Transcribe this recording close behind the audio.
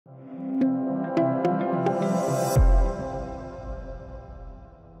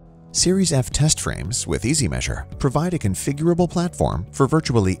Series F test frames with EasyMESUR provide a configurable platform for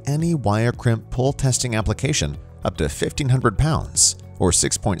virtually any wire crimp pull testing application up to 1,500 pounds or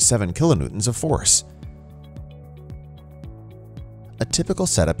 6.7 kilonewtons of force. A typical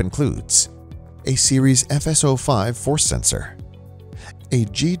setup includes a Series FS05 force sensor, a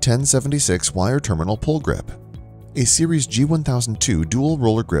G1076 wire terminal pull grip, a Series G1002 dual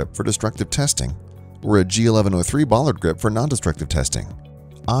roller grip for destructive testing, or a G1103 bollard grip for non-destructive testing,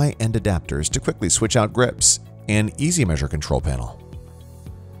 eye-end adapters to quickly switch out grips, and EasyMESUR control panel.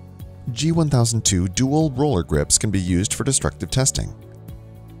 G1002 dual roller grips can be used for destructive testing.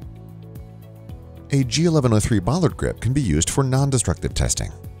 A G1103 bollard grip can be used for non-destructive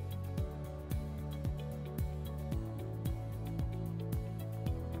testing.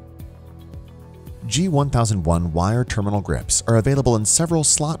 G1001 wire terminal grips are available in several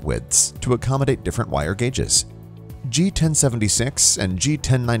slot widths to accommodate different wire gauges. G1076 and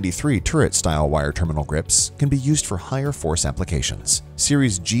G1093 turret-style wire terminal grips can be used for higher force applications.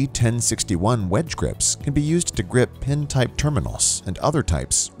 Series G1061 wedge grips can be used to grip pin-type terminals and other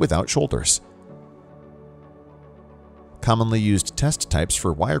types without shoulders. Commonly used test types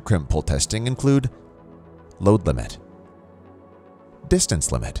for wire crimp pull testing include load limit,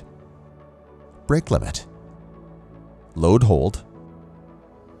 distance limit, break limit, load hold,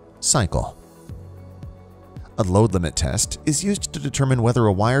 cycle. A load limit test is used to determine whether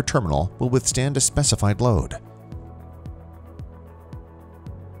a wire terminal will withstand a specified load.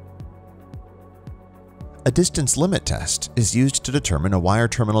 A distance limit test is used to determine a wire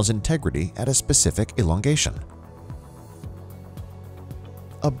terminal's integrity at a specific elongation.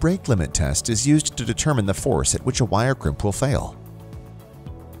 A break limit test is used to determine the force at which a wire crimp will fail.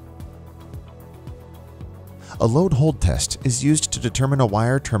 A load hold test is used to determine a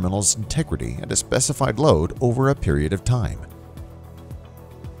wire terminal's integrity at a specified load over a period of time.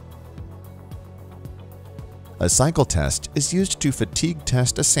 A cycle test is used to fatigue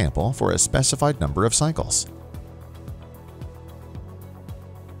test a sample for a specified number of cycles.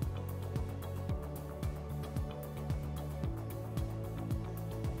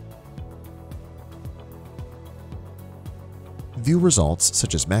 View results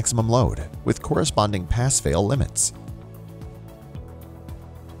such as maximum load with corresponding pass-fail limits.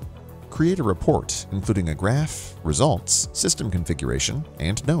 Create a report including a graph, results, system configuration,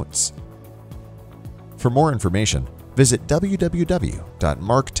 and notes. For more information, visit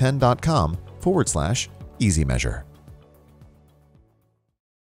www.mark10.com/EasyMESUR.